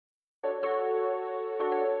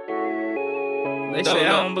They say I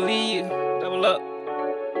don't believe you. Double up.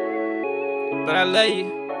 But I love you.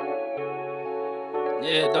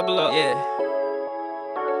 Yeah, double up. Yeah.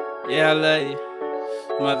 Yeah, I love you.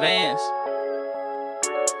 My Vans.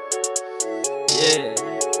 Yeah.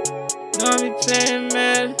 Know I be playing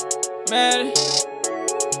Madden.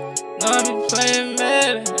 Know I be playing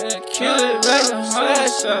Madden. Kill it like a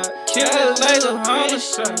homicide. Kill it like a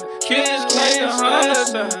homicide. Kill it like a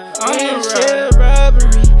homicide. I'm a shit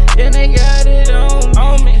robbery, and they got it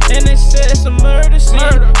on me. And they said it's a murder scene.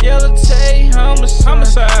 Yellow tape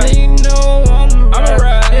homicide. And you know I'm a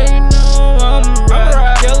ride. Yeah, you know I'm a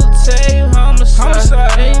ride. Yellow tape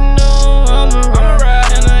homicide. And you know I'm a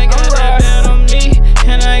ride. And I got that band on me,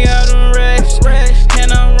 and I got them racks.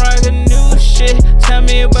 And I'm rockin' new shit. Tell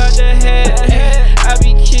me about the head. I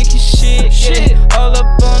be kicking shit, yeah, all up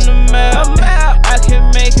on the map. I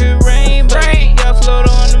can make it rain, but got float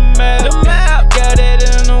on the map. Got it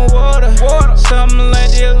in the water, something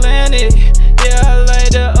like the Atlantic. Yeah, I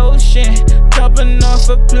like the ocean, jumping off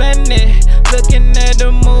a planet, looking at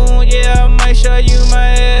the moon. Yeah, I might show you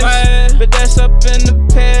my ass, but that's up in the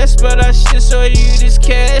past. But I should show you this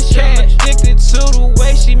cash. I'm addicted to the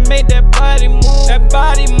way she made that body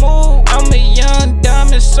move. I'm a young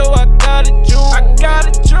diamond, so I got a jewel.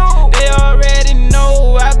 They already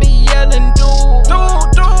know I be yelling, dude.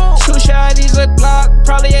 2 shotties a Glock,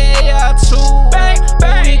 probably a AR-2. Bang.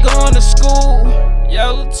 We going to school.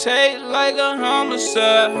 Yellow tape like a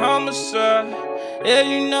homicide. Yeah,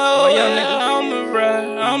 you know, I'm a ride.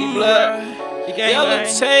 Yellow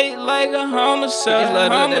tape like a homicide.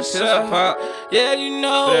 Yeah, you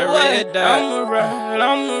know what?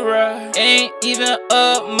 I'm a ride. Ain't even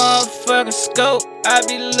up motherfucking scope. I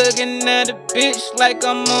be looking at a bitch like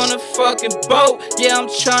I'm on a fucking boat. Yeah, I'm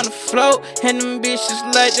tryna float, and them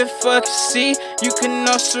bitches like to fucking see. You can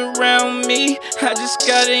all surround me. I just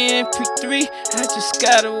got an MP3. I just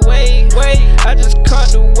got a wave. I just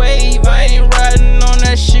caught the wave. I ain't riding on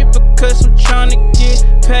that shit because I'm tryna get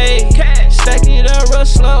paid. Stack it up real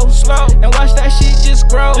slow, and watch that shit just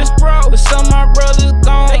grow. But some of my brothers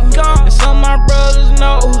gone, and some of my brothers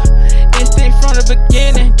know. Instinct from the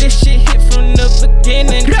beginning, this shit hit from the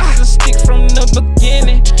beginning. This a stick from the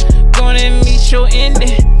beginning. Gonna meet your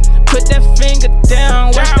ending. Put that finger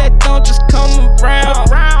down, watch that don't just come around.